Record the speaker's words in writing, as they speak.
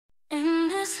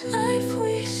this life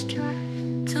we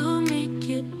strive to make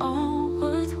it all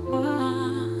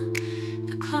worthwhile.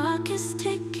 The clock is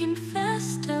ticking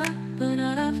faster, but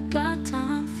I've got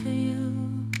time for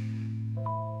you.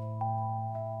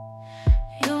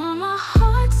 You're my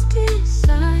heart's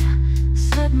desire,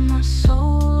 set my soul